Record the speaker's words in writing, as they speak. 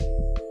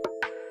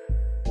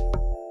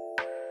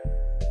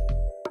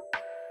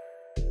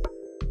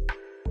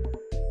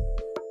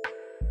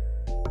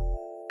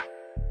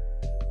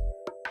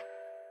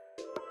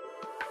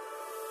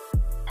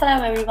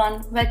Hello,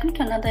 everyone. Welcome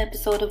to another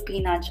episode of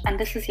BNudge, and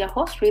this is your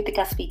host,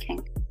 Ritika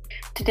speaking.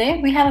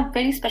 Today, we have a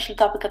very special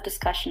topic of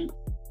discussion.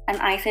 And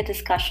I say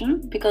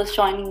discussion because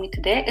joining me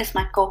today is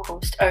my co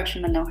host,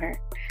 Arjun Manohar.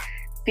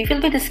 We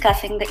will be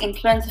discussing the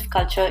influence of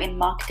culture in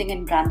marketing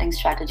and branding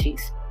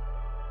strategies.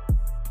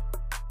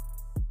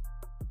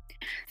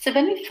 So,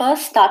 when we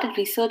first started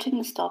researching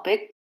this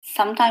topic,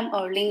 sometime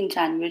early in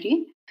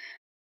January,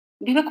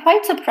 we were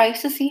quite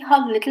surprised to see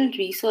how little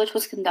research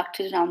was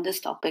conducted around this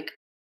topic.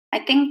 I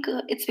think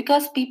it's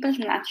because people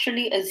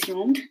naturally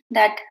assumed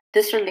that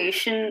this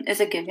relation is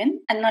a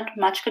given and not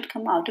much could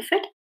come out of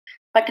it.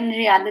 But in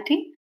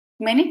reality,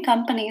 many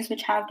companies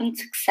which have been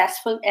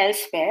successful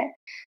elsewhere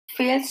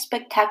failed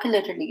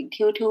spectacularly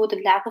due to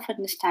the lack of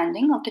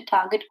understanding of the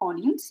target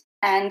audience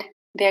and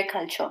their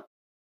culture.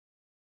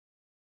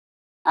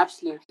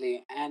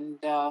 Absolutely. And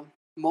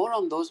more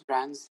on those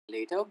brands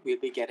later. We'll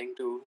be getting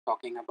to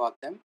talking about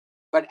them.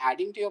 But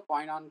adding to your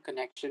point on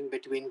connection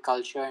between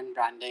culture and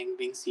branding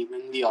being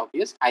seemingly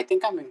obvious, I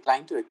think I'm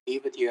inclined to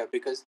agree with you here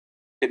because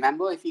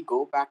remember, if we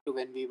go back to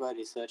when we were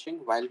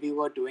researching, while we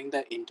were doing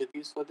the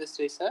interviews for this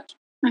research,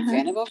 Mhm.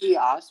 whenever we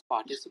asked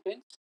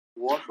participants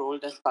what role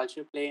does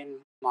culture play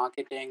in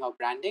marketing or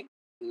branding,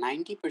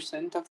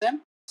 90% of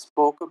them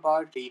spoke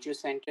about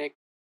regiocentric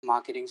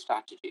marketing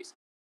strategies.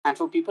 And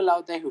for people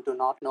out there who do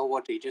not know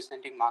what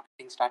regiocentric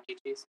marketing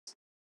strategies is,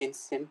 in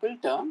simple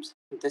terms,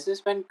 this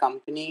is when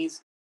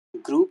companies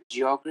group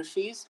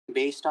geographies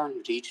based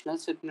on regional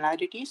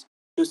similarities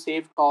to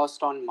save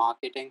cost on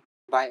marketing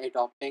by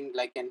adopting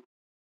like an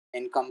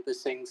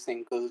encompassing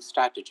single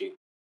strategy.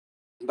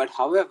 But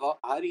however,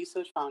 our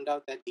research found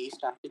out that these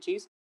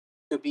strategies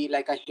to be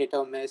like a hit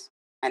or miss,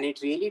 and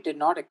it really did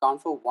not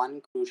account for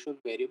one crucial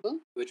variable,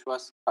 which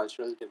was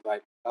cultural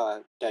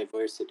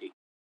diversity.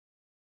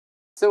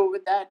 So,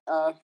 with that,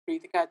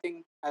 Pritika, I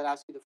think I'll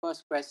ask you the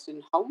first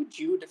question. How would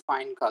you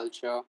define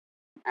culture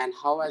and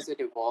how has it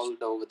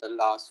evolved over the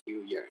last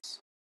few years?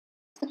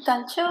 So,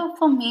 culture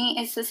for me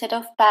is a set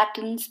of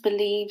patterns,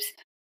 beliefs,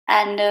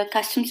 and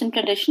customs and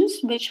traditions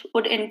which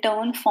would in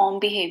turn form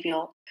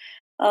behavior.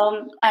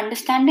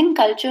 Understanding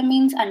culture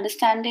means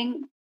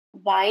understanding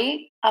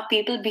why are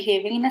people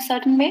behaving in a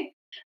certain way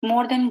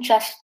more than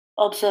just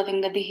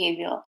observing the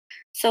behavior.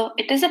 So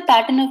it is a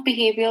pattern of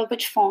behavior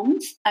which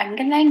forms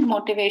underlying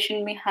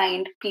motivation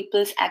behind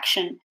people's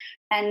action.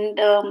 And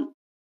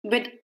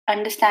with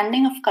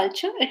understanding of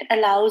culture, it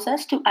allows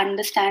us to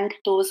understand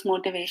those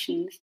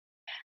motivations.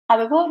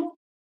 However,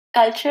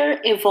 culture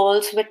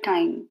evolves with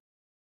time.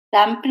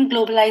 Rampant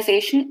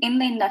globalization in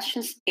the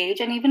industrial age,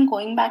 and even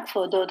going back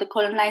further, the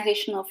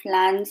colonization of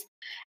lands,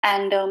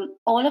 and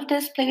all of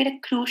this played a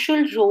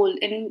crucial role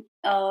in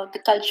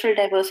the cultural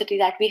diversity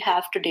that we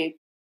have today.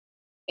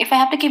 If I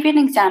have to give you an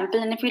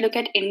example, and if we look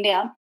at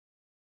India,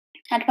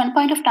 at one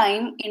point of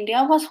time,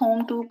 India was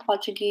home to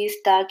Portuguese,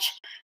 Dutch,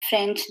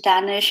 French,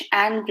 Danish,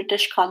 and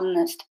British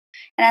colonists.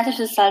 And as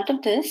a result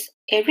of this,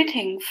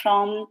 everything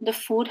from the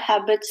food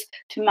habits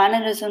to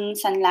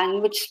mannerisms and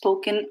language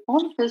spoken,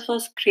 all of this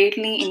was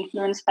greatly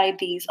influenced by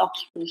these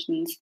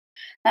occupations.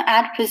 Now,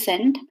 at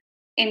present,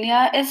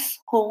 India is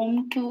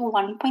home to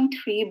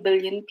 1.3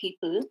 billion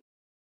people,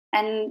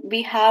 and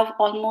we have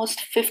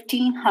almost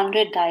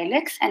 1,500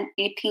 dialects and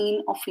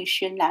 18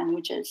 official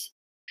languages.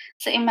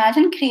 So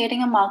imagine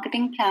creating a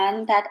marketing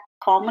plan that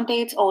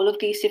accommodates all of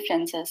these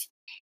differences.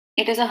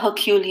 It is a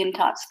Herculean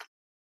task.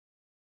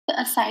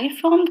 Aside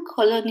from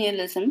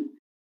colonialism,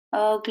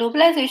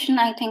 globalization,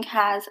 I think,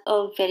 has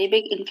a very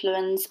big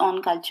influence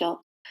on culture.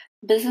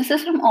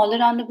 Businesses from all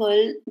around the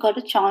world got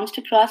a chance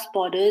to cross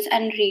borders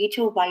and reach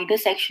a wider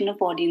section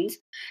of audience.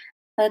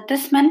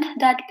 This meant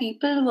that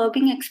people were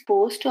being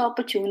exposed to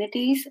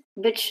opportunities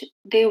which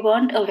they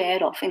weren't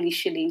aware of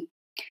initially,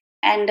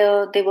 and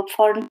they were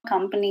foreign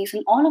companies,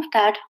 and all of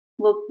that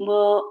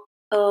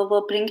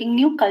were bringing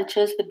new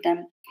cultures with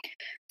them.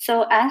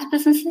 So as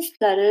businesses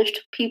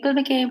flourished, people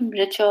became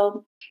richer,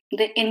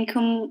 the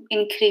income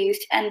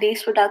increased, and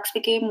these products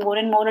became more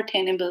and more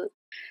attainable.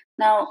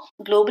 Now,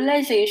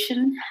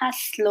 globalization has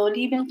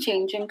slowly been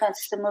changing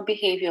customer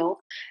behavior,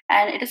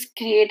 and it is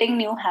creating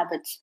new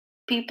habits.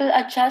 People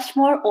are just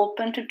more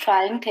open to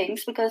trying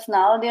things because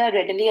now they are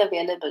readily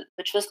available,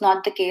 which was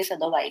not the case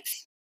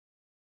otherwise.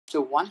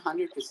 So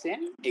 100%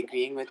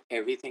 agreeing with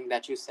everything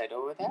that you said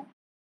over there.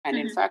 And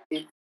in fact,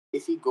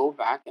 if we go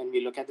back and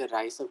we look at the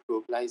rise of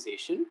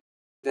globalization,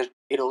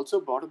 it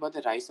also brought about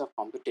the rise of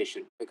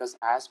competition because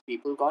as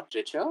people got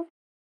richer,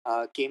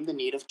 came the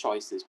need of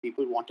choices.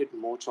 People wanted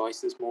more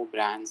choices, more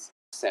brands,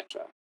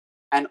 etc.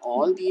 And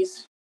all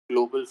these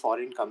global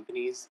foreign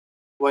companies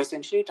were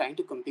essentially trying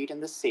to compete in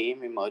the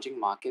same emerging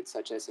markets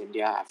such as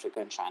India,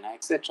 Africa, and China,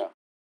 etc.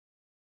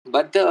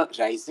 But the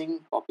rising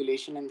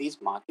population in these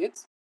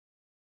markets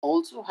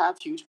also have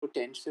huge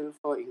potential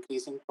for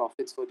increasing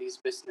profits for these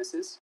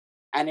businesses.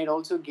 And it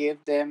also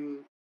gave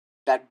them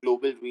that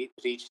global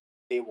reach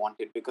they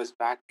wanted because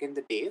back in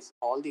the days,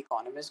 all the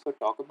economists could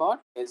talk about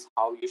is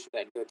how you should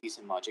enter these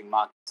emerging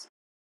markets.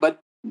 But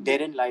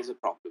therein lies a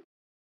problem.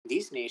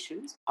 These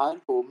nations are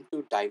home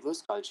to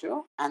diverse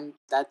culture, and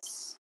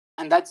that's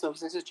and that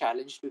serves as a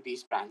challenge to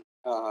these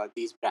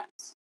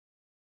brands.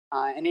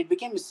 And it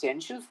became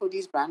essential for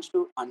these brands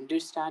to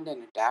understand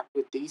and adapt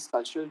with these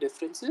cultural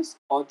differences,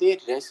 or they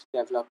risk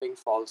developing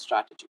false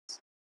strategies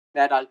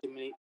that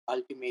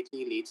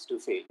ultimately leads to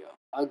failure.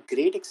 A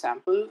great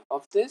example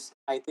of this,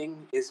 I think,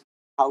 is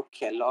how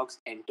Kellogg's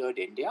entered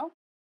India.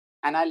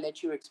 And I'll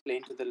let you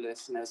explain to the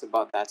listeners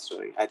about that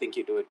story. I think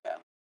you do it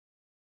well.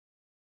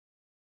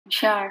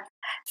 Sure.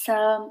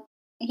 So,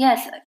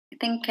 yes, I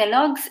think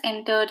Kellogg's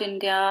entered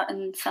India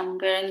in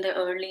somewhere in the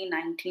early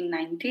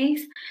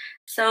 1990s.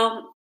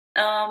 So,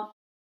 um,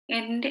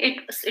 and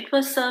it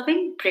was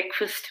serving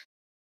breakfast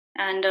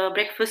and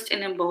breakfast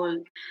in a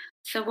bowl.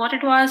 So, what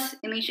it was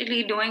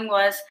initially doing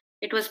was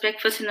it was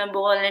breakfast in a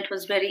bowl and it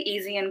was very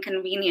easy and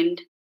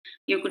convenient.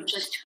 You could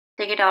just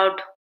take it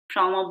out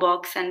from a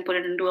box and put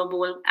it into a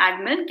bowl,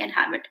 add milk, and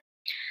have it.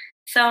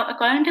 So,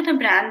 according to the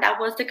brand, that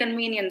was the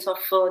convenience of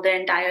the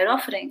entire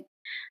offering.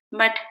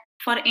 But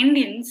for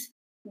Indians,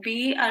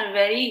 we are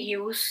very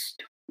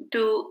used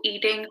to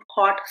eating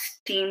hot,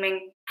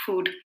 steaming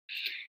food,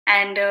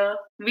 and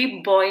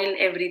we boil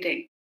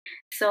everything.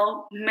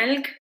 So,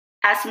 milk,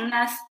 as soon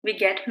as we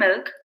get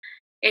milk,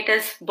 it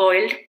is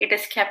boiled, it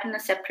is kept in a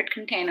separate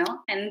container,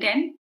 and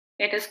then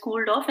it is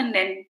cooled off, and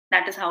then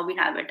that is how we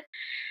have it.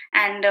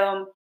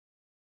 And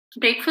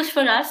breakfast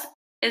for us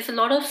is a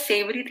lot of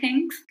savory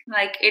things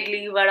like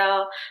idli,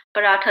 vada,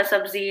 paratha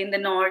sabzi in the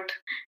north,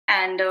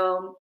 and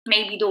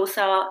maybe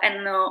dosa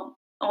and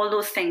all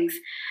those things.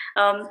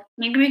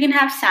 Maybe we can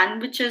have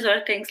sandwiches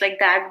or things like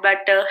that, but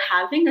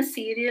having a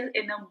cereal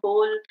in a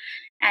bowl,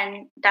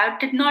 and that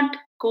did not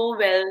go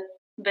well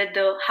with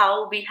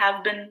how we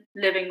have been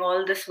living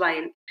all this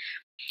while.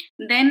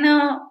 Then,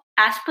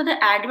 as per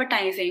the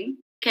advertising,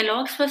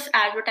 Kellogg's was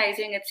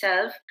advertising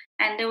itself,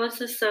 and there was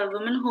this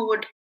woman who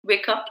would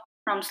wake up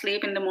from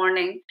sleep in the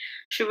morning.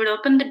 She would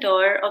open the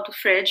door of the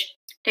fridge,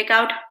 take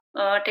out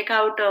a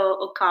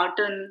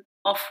carton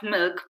of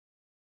milk,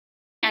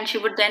 and she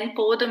would then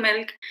pour the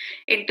milk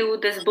into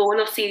this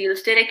bowl of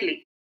cereals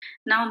directly.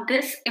 Now,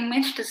 this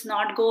image does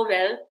not go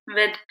well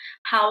with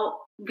how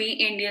we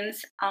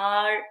Indians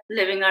are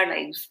living our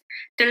lives.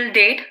 Till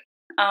date,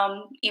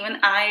 even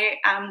I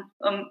am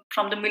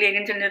from the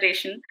millennial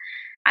generation.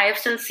 I have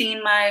still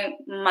seen my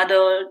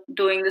mother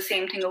doing the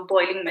same thing of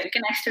boiling milk,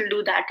 and I still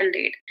do that till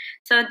date.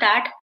 So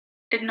that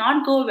did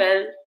not go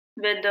well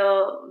with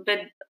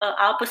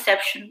our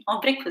perception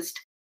of breakfast.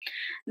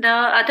 The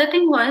other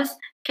thing was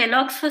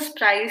Kellogg's was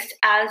priced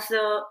as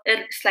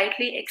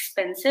slightly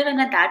expensive, and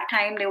at that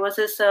time there was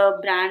this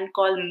brand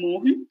called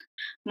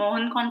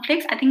Mohan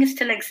Cornflakes. I think it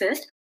still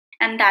exists,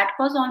 and that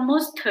was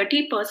almost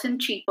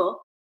 30% cheaper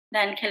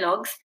than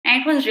Kellogg's,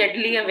 and it was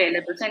readily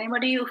available. So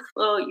anybody, if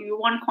you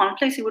want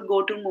cornflakes, you would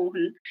go to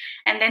Mohan.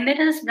 And then there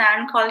is this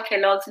brand called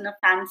Kellogg's in a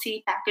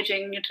fancy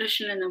packaging,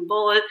 nutrition in a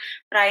bowl,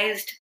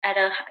 priced at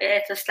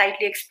a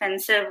slightly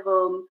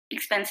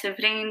expensive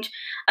range,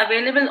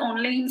 available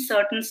only in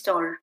certain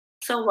store.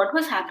 So what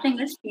was happening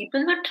is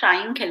people were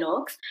trying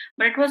Kellogg's,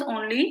 but it was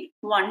only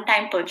one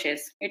time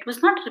purchase. It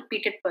was not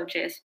repeated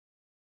purchase.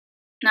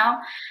 Now,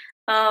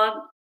 uh,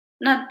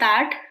 now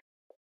that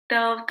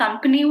the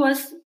company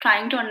was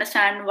trying to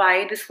understand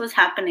why this was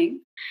happening,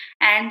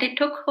 and they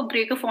took a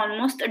break of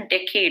almost a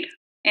decade,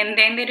 and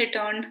then they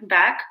returned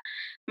back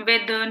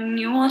with the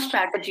newer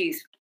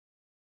strategies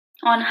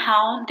on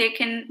how they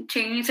can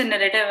change the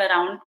narrative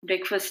around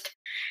breakfast.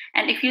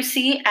 And if you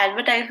see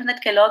advertisement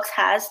that Kellogg's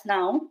has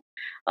now,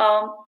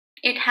 um,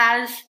 it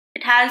has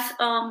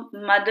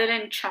mother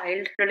and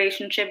child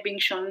relationship being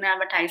shown in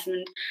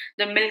advertisement.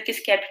 The milk is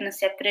kept in a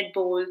separate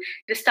bowl.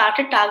 They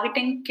started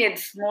targeting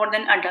kids more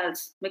than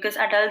adults because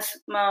adults.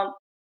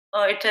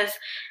 It is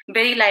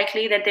very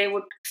likely that they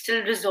would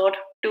still resort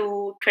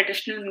to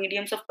traditional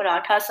mediums of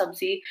paratha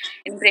sabzi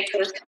in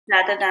breakfast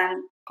rather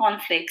than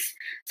cornflakes.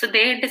 So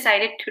they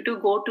decided to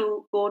go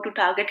to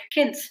target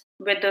kids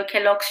with the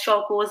Kellogg's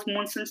Chocos,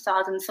 Moons and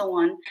Stars, and so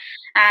on.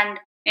 And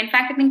in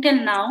fact, I think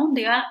till now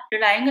they are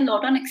relying a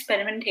lot on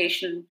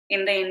experimentation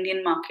in the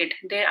Indian market.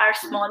 There are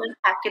smaller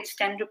packets,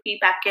 10 rupee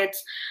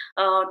packets,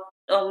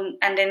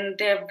 and then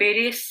there are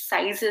various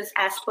sizes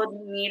as per the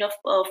need of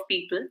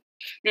people.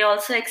 They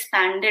also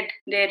expanded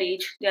their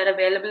reach. They are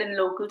available in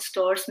local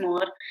stores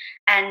more,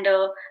 and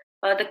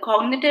the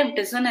cognitive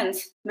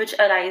dissonance which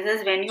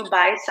arises when you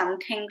buy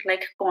something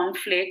like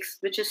cornflakes,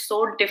 which is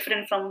so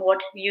different from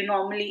what you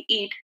normally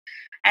eat,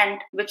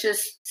 and which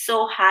is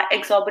so high,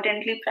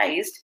 exorbitantly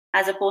priced,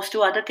 as opposed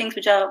to other things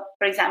which are,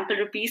 for example,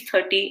 rupees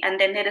 30, and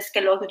then there is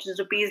Kellogg, which is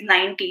rupees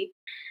 90.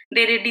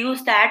 They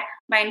reduce that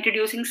by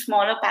introducing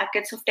smaller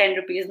packets of 10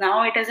 rupees.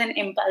 Now it is an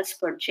impulse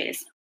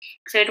purchase.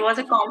 So it was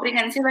a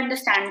comprehensive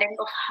understanding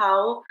of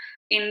how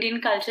Indian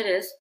culture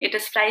is. It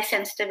is price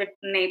sensitive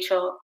in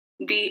nature.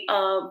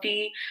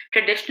 We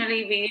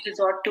traditionally we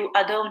resort to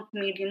other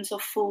mediums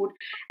of food,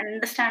 and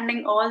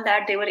understanding all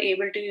that they were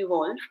able to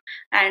evolve,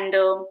 and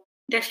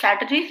their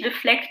strategies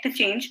reflect the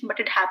change, but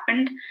it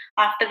happened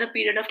after a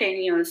period of 10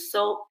 years.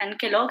 So, and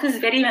Kellogg's is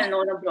very well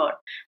known abroad,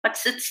 but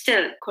it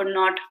still could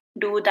not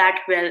do that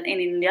well in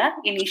India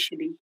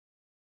initially.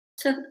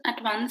 So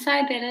at one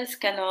side there is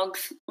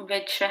Kellogg's,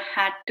 which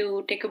had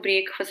to take a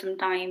break for some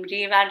time,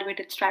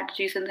 reevaluate its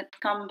strategies, and then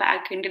come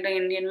back into the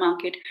Indian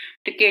market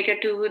to cater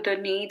to the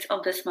needs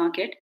of this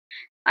market.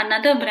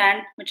 Another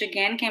brand, which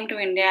again came to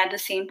India at the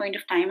same point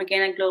of time,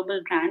 again a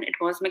global brand, it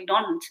was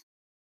McDonald's.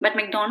 But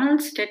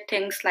McDonald's did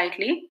things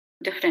slightly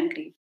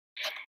differently.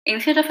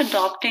 Instead of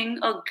adopting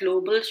a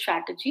global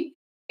strategy,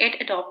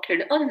 it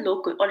adopted a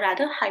local or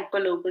rather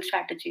hyper local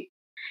strategy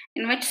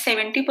in which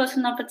 70%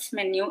 of its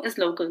menu is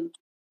local.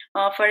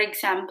 For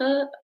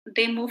example,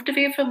 they moved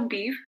away from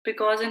beef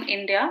because in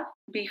India,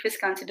 beef is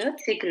considered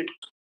sacred.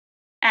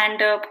 And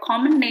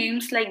common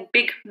names like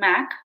Big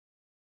Mac,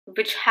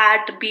 which had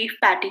beef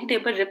patty, they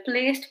were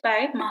replaced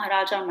by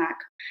Maharaja Mac.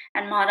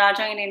 And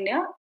Maharaja in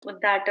India,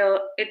 with that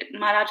it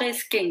Maharaja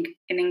is king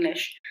in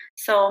English.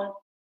 So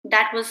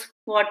that was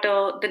what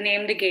the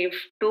name they gave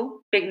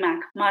to Big Mac,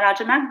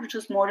 Maharaja Mac, which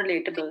was more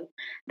relatable.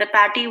 The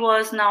patty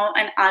was now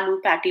an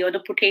aloo patty or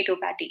the potato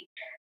patty.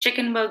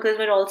 Chicken burgers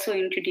were also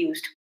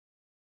introduced.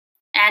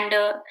 And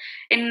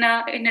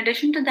in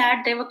addition to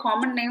that, there were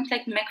common names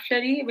like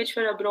McFlurry, which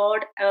were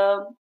abroad.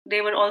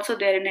 They were also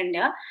there in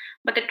India,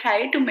 but they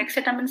tried to mix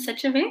it up in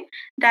such a way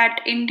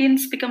that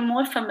Indians become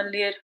more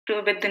familiar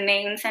with the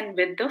names and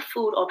with the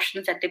food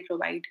options that they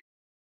provide.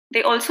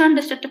 They also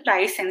understood the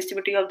price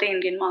sensitivity of the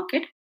Indian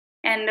market,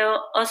 and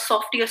a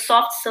soft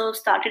serve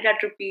started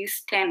at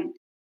rupees 10,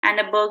 and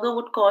a burger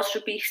would cost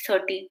rupees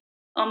 30.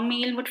 A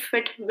meal would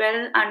fit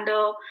well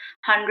under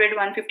 100,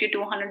 150,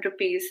 200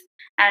 rupees,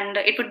 and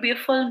it would be a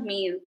full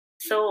meal.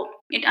 So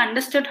it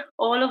understood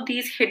all of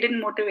these hidden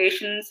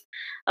motivations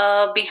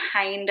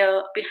behind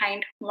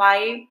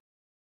why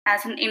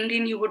as an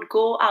Indian, you would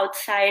go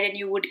outside and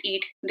you would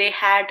eat. They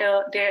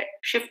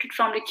shifted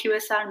from the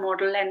QSR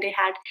model and they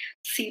had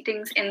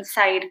seatings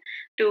inside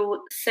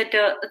to sit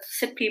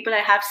people.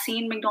 I have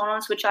seen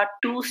McDonald's, which are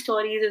two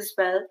stories as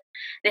well.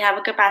 They have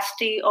a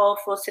capacity of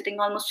sitting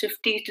almost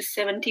 50 to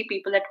 70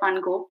 people at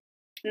one go,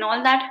 and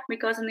all that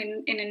because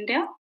in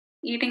India,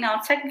 eating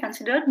outside is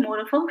considered more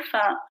of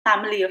a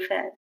family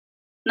affair.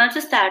 Not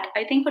just that,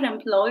 I think for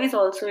employees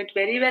also, it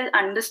very well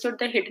understood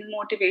the hidden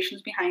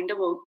motivations behind the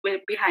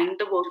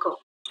worker.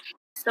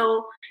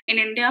 So in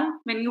India,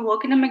 when you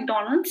work in a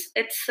McDonald's,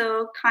 it's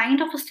a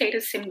kind of a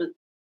status symbol,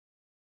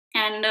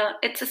 and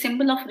it's a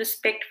symbol of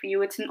respect for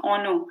you. It's an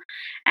honor,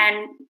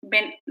 and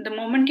when the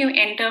moment you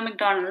enter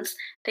McDonald's,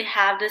 they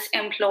have this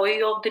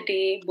employee of the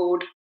day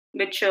board,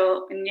 which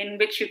in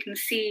which you can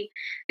see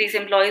these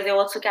employees. They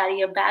also carry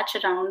a badge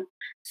around.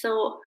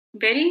 So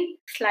very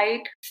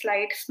slight,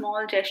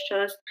 small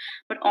gestures,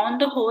 but on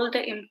the whole,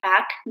 the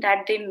impact that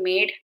they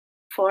made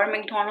for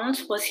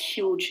McDonald's was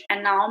huge.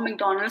 And now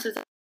McDonald's is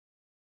a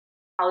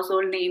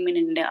household name in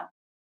India.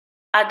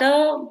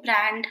 Other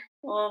brand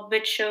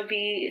which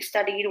we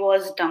studied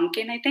was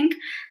Dunkin', I think.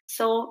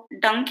 So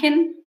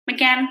Dunkin'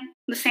 began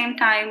the same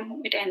time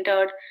it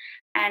entered,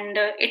 and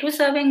it was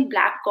serving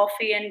black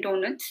coffee and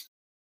donuts.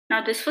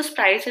 Now this was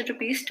priced at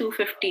rupees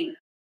 250.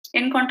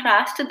 In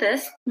contrast to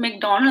this,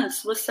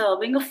 McDonald's was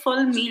serving a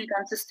full meal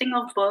consisting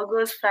of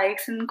burgers,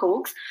 fries, and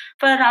cokes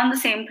for around the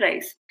same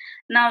price.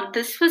 Now,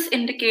 this was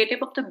indicative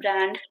of the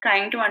brand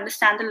trying to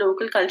understand the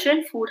local culture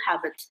and food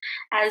habits.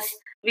 As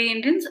we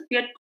Indians,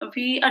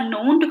 we are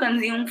known to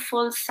consume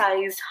full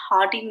size,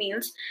 hearty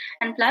meals,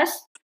 and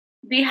plus,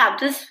 we have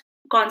this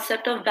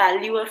concept of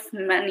value of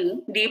money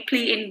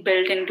deeply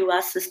inbuilt into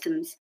our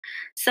systems.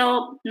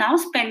 So now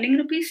spending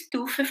rupees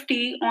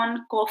 250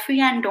 on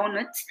coffee and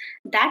donuts,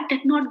 that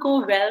did not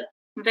go well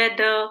with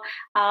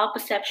our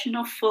perception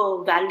of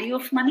value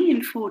of money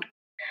in food.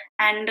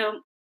 And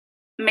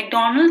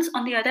McDonald's,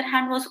 on the other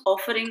hand, was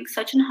offering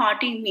such a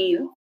hearty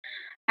meal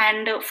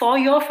and for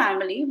your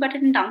family, but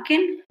in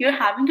Dunkin', you're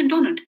having a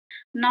donut.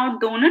 Now,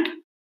 donut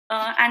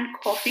and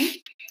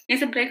coffee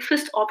is a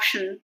breakfast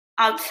option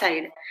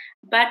outside,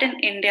 but in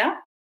India,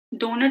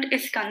 donut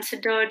is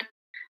considered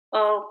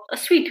a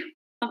sweet,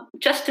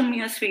 just a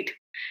mere sweet.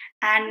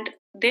 And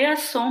there are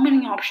so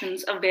many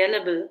options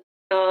available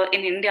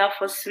in India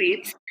for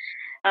sweets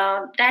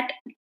that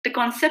the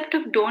concept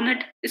of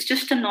donut is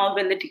just a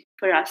novelty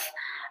for us.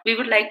 We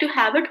would like to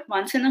have it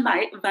once in a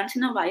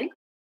while,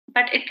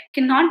 but it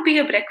cannot be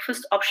a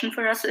breakfast option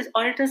for us,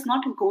 or it is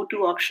not a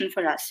go-to option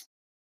for us.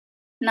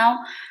 Now,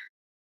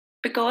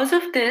 because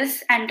of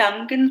this and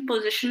Dunkin'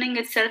 positioning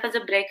itself as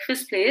a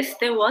breakfast place,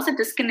 there was a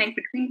disconnect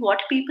between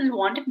what people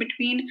want and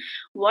between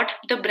what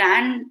the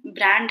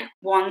brand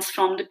wants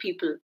from the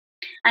people.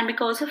 And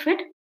because of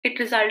it, it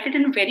resulted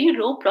in very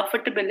low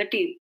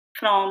profitability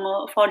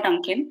from for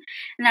Dunkin',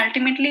 and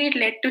ultimately it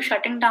led to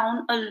shutting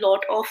down a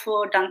lot of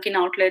Dunkin'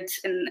 outlets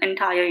in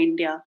entire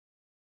India.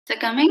 So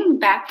coming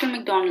back to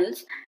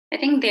McDonald's, I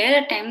think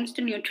their attempts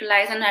to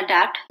neutralize and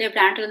adapt their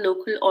brand to the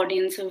local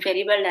audience are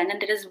very well done. And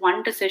there is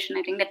one decision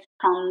I think that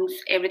trumps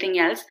everything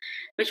else,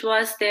 which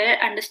was their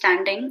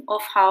understanding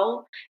of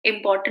how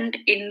important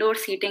indoor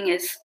seating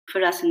is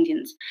for us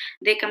Indians.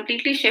 They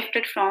completely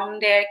shifted from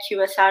their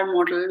QSR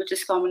model, which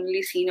is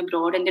commonly seen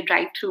abroad, and the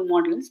drive-through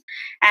models,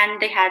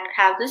 and they had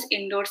have this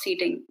indoor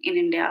seating in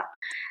India,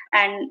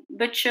 and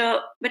which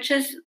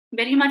is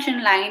very much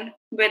in line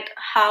with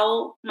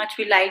how much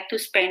we like to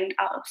spend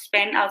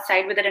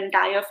outside with our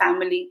entire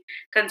family,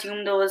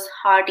 consume those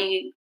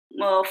hearty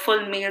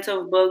full meals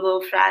of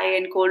burger, fry,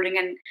 and cold drink.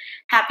 And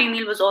Happy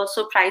Meal was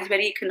also priced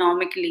very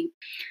economically.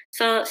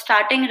 So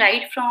starting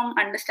right from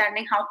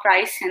understanding how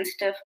price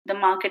sensitive the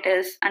market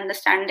is,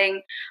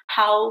 understanding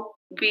how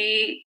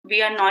we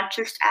are not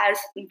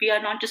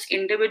just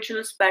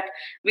individuals, but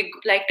we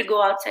like to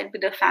go outside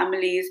with the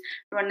families,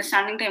 to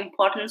understanding the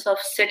importance of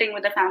sitting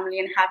with the family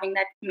and having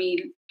that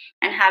meal,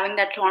 and having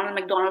that Ronald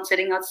McDonald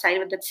sitting outside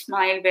with that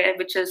smile,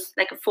 which is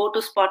like a photo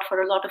spot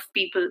for a lot of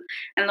people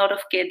and a lot of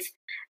kids.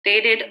 They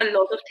did a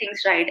lot of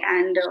things right,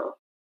 and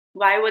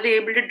why were they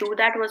able to do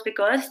that was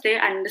because they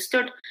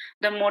understood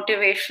the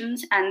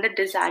motivations and the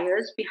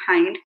desires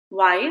behind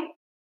why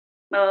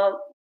uh,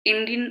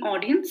 Indian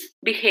audience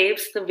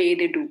behaves the way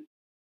they do.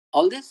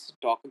 All this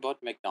talk about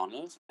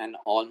McDonald's, and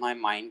all my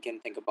mind can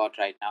think about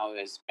right now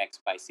is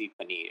McSpicy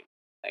Paneer.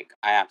 Like,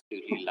 I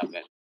absolutely love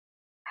it.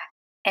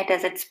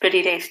 It's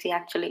pretty tasty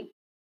actually.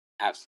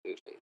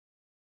 Absolutely.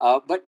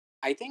 But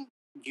I think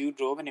you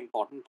drove an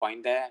important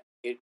point there,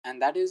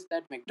 and that is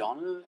that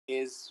McDonald's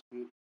is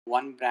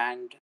one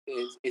brand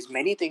is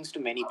many things to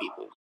many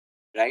people,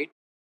 right?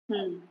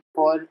 Hmm.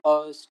 For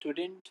a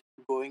student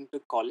going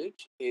to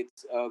college,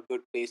 it's a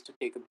good place to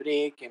take a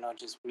break,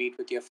 just meet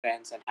with your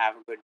friends and have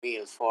a good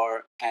meal.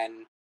 For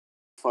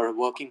a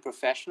working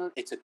professional,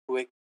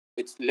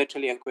 it's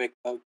literally a quick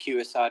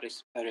QSR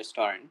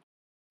restaurant.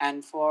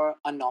 And for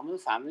a normal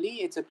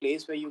family, it's a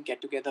place where you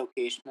get together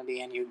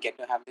occasionally and you get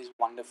to have this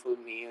wonderful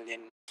meal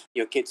and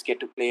your kids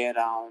get to play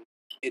around.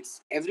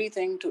 It's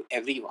everything to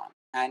everyone.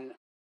 And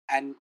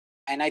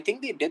and I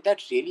think they did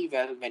that really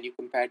well when you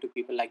compare to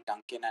people like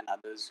Duncan and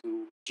others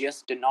who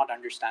just did not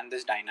understand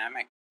this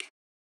dynamic.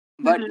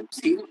 But Mhm.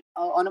 see,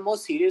 on a more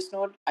serious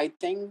note, I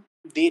think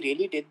they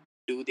really did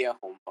do their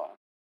homework.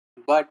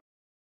 But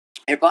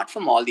apart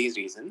from all these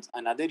reasons,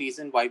 another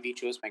reason why we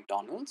chose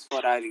McDonald's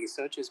for our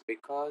research is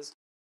because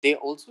they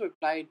also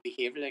applied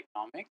behavioral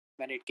economics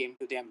when it came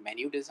to their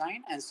menu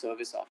design and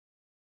service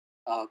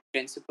offering.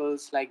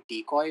 Principles like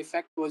decoy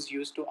effect was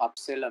used to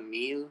upsell a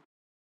meal.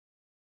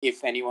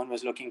 If anyone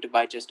was looking to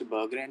buy just a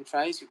burger and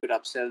fries, you could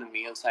upsell the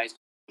meal size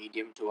from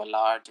medium to a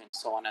large, and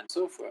so on and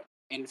so forth.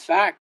 In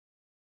fact,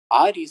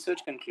 our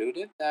research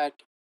concluded that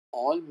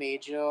all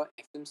major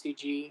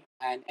FMCG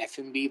and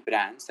FMB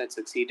brands that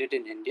succeeded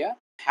in India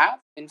have,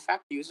 in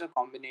fact, used a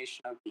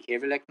combination of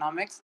behavioral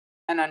economics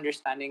and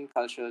understanding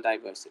cultural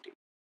diversity.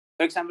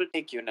 For example,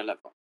 take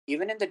Unilever.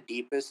 Even in the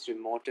deepest,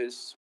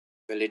 remotest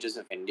villages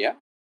of India,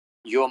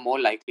 you are more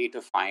likely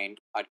to find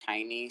a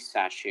tiny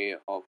sachet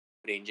of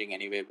ranging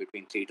anywhere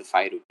between 3 to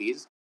 5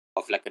 rupees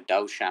of like a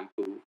Dove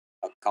shampoo,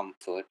 a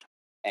Comfort,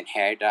 and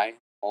hair dye,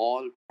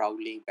 all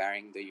proudly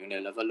bearing the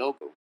Unilever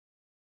logo.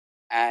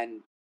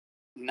 And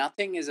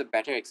nothing is a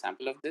better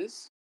example of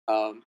this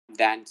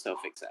than Surf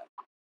Excel.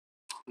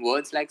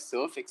 Words like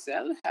Surf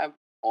Excel have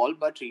all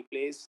but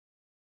replaced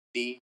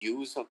the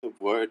use of the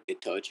word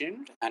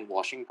detergent and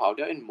washing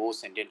powder in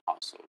most Indian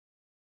households.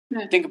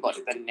 Think Mhm. about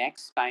it. The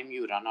next time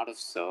you run out of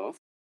surf,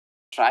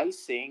 try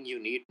saying you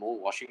need more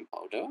washing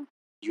powder.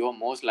 You're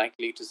most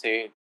likely to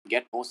say,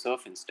 get more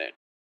surf instead.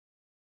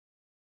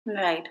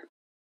 Right.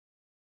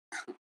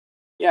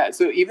 Yeah,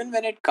 so even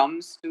when it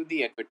comes to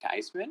the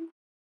advertisement,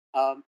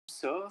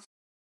 surf,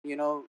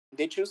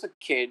 they choose a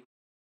kid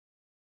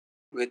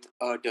with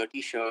a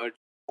dirty shirt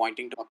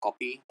pointing to a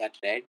copy that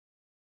read,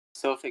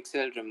 Surf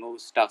Excel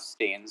removes stuff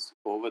stains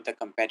over the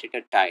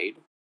competitor Tide,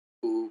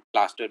 who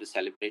plastered a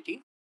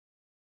celebrity,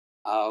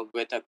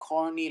 with a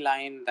corny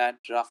line that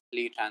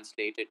roughly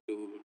translated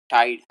to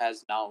Tide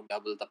has now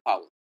double the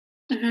power.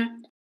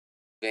 Mhm.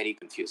 Very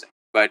confusing.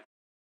 But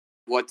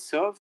what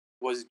Surf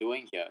was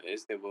doing here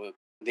is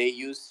they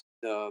used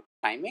the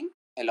timing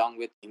along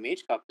with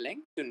image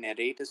coupling to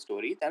narrate a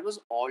story that was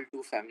all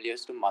too familiar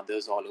to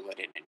mothers all over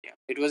in India.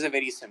 It was a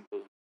very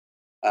simple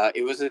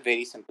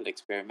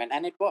experiment,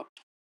 and it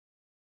worked.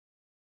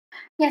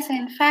 Yes,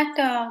 in fact,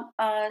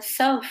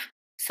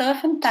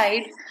 Surf and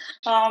Tide.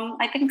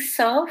 I think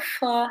Surf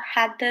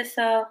had this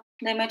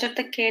the image of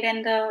the kid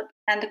and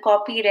the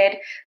copy read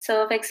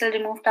Surf Excel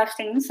remove tough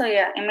things. So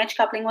yeah, image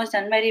coupling was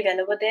done very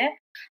well over there.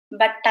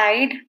 But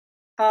Tide,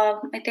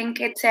 I think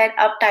it said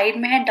up Tide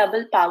may have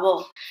double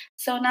power.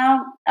 So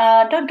now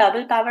the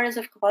double power is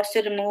of course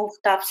to remove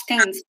tough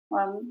stains.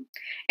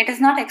 It is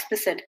not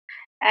explicit,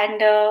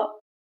 and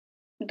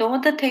though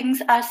the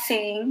things are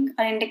saying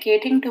are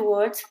indicating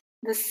towards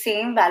the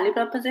same value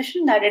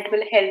proposition that it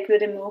will help you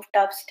remove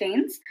tough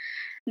stains,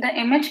 the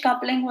image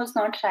coupling was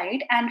not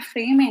right, and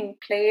framing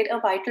played a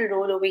vital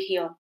role over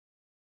here.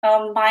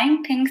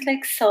 Buying things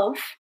like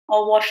surf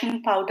or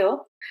washing powder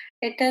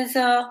It is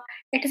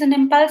an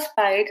impulse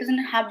buy. It is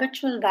an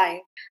habitual buy.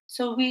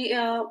 So we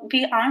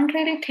aren't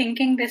really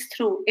thinking this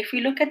through. If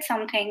we look at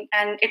something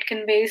and it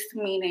conveys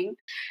the meaning,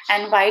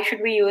 and why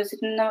should we use it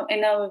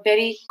in a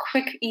very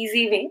quick,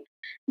 easy way?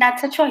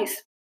 That's a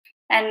choice.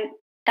 And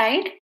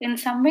Tide, in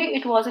some way,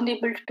 it wasn't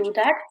able to do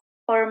that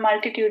for a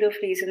multitude of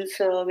reasons,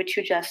 which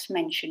you just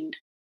mentioned.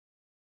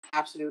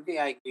 Absolutely,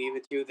 I agree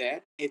with you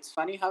there. It's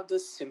funny how the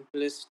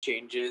simplest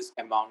changes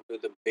amount to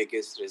the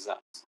biggest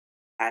results.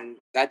 And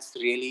that's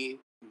really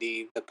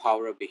the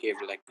power of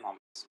behavioral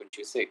economics, wouldn't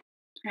you say?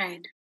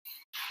 Right.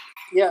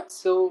 Yeah,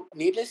 so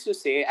needless to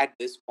say, at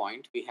this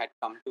point, we had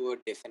come to a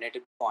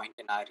definitive point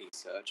in our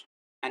research.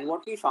 And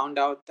what we found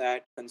out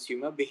that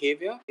consumer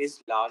behavior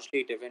is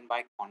largely driven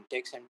by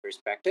context and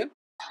perspective.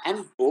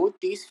 And both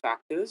these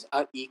factors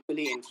are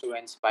equally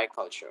influenced by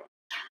culture.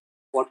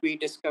 What we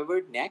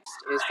discovered next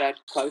is that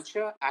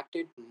culture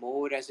acted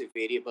more as a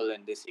variable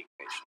in this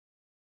equation.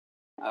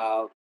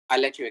 Uh, I'll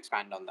let you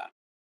expand on that.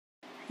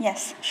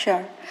 Yes,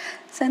 sure.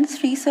 So in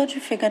this research, we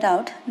figured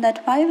out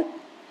that while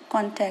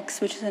context,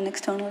 which is an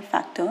external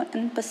factor,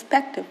 and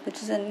perspective,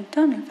 which is an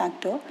internal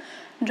factor,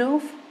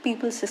 drove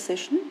people's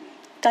decision,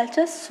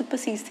 culture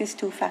supersedes these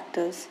two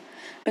factors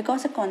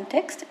because the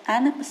context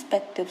and the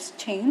perspectives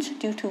change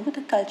due to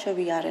the culture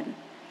we are in.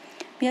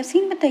 We have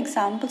seen with the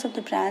examples of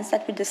the brands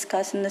that we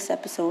discussed in this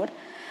episode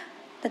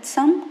that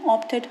some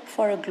opted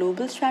for a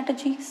global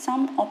strategy,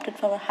 some opted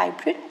for a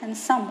hybrid, and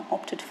some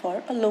opted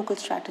for a local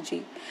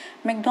strategy.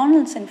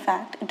 McDonald's, in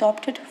fact,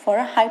 adopted for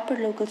a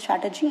hyper-local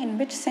strategy in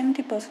which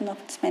 70% of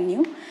its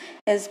menu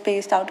is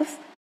based out of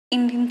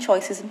Indian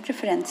choices and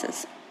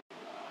preferences.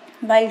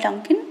 While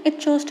Dunkin', it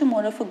chose to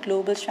more of a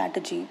global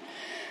strategy.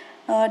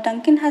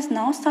 Dunkin' has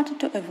now started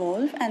to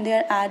evolve and they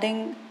are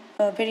adding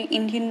very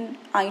Indian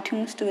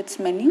items to its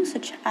menu,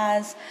 such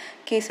as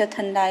Kesar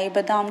Thandai,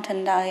 Badam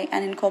Thandai,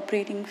 and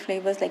incorporating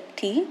flavors like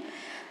tea.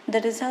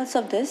 The results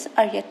of this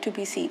are yet to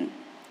be seen.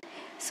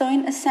 So,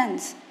 in a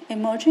sense,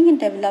 emerging and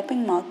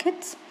developing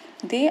markets,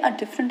 they are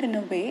different in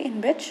a way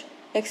in which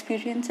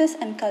experiences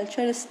and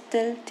culture is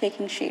still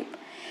taking shape.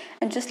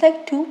 And just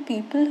like two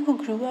people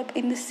who grew up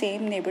in the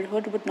same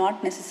neighborhood would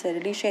not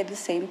necessarily share the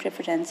same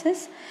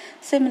preferences,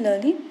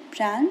 similarly,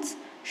 brands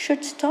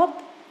should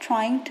stop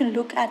trying to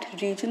look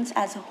at regions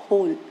as a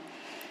whole.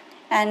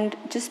 And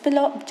just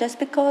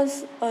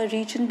because a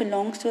region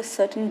belongs to a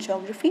certain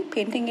geography,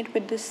 painting it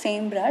with the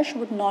same brush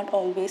would not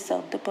always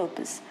serve the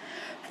purpose.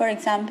 For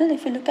example,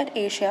 if you look at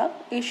Asia,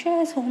 Asia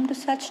is home to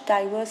such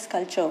diverse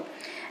culture.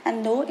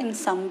 And though in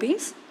some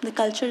ways the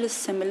culture is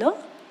similar,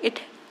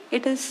 it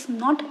is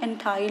not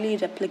entirely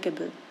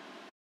replicable.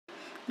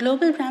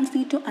 Global brands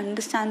need to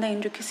understand the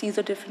intricacies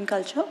of different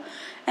culture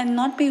and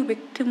not be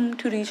victim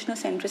to regional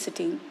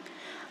centricity.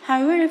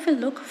 However, if we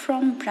look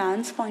from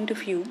brands' point of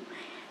view,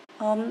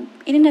 in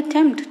an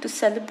attempt to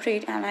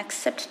celebrate and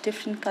accept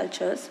different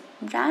cultures,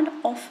 brand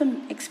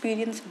often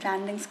experience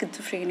branding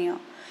schizophrenia.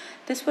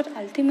 This would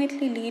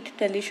ultimately lead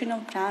to deletion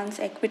of brand's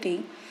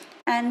equity,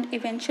 and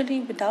eventually,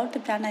 without the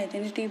brand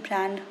identity,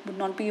 brand would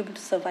not be able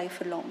to survive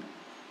for long.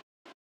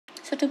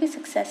 So, to be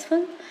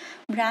successful,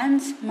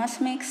 brands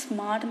must make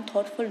smart and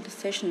thoughtful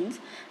decisions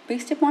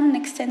based upon an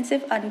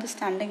extensive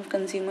understanding of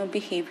consumer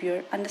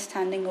behavior,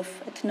 understanding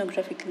of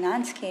ethnographic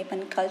landscape,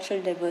 and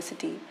cultural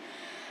diversity.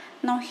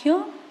 Now,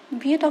 here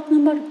we are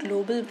talking about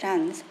global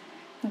brands.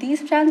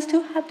 These brands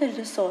do have the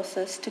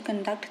resources to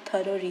conduct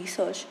thorough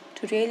research,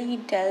 to really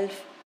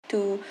delve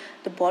to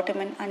the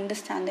bottom and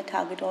understand the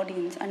target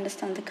audience,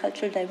 understand the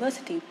cultural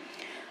diversity.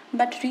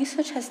 But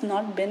research has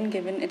not been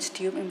given its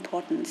due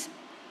importance.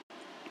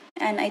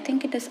 And I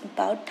think it is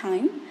about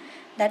time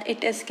that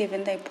it is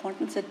given the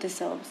importance it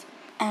deserves.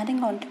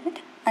 Adding on to it,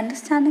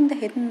 understanding the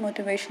hidden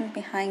motivations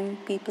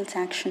behind people's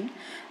action,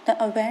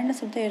 the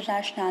awareness of the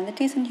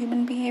irrationalities in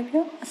human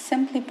behavior, or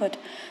simply put,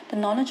 the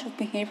knowledge of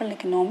behavioral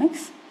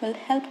economics will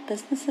help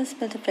businesses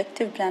build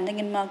effective branding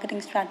and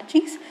marketing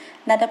strategies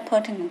that are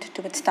pertinent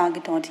to its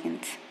target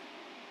audience.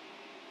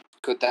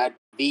 Could that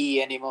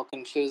be any more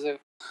conclusive?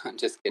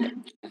 Just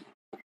kidding.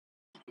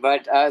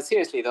 But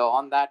seriously, though,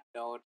 on that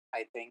note,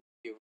 I think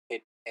you've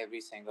hit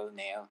every single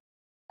nail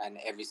and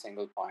every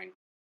single point.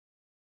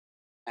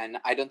 And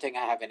I don't think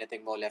I have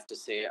anything more left to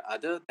say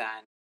other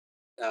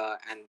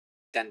and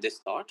than this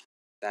thought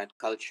that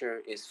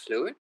culture is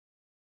fluid,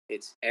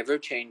 it's ever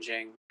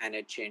changing, and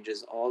it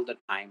changes all the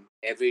time,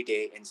 every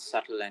day in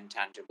subtle and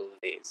tangible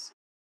ways.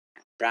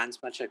 Brands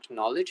must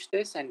acknowledge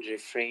this and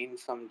refrain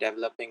from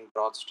developing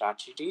broad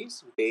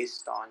strategies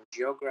based on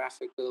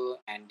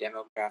geographical and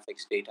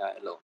demographics data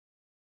alone.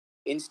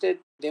 Instead,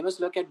 they must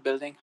look at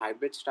building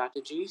hybrid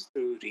strategies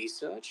through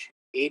research,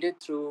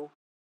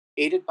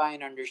 aided by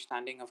an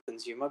understanding of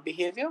consumer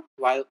behavior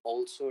while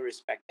also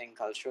respecting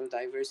cultural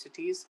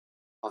diversities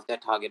of their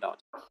target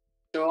audience.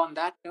 So, on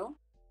that note,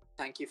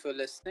 thank you for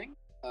listening.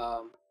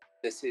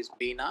 This is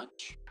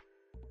Beenach,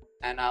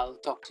 and I'll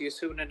talk to you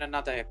soon in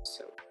another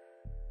episode.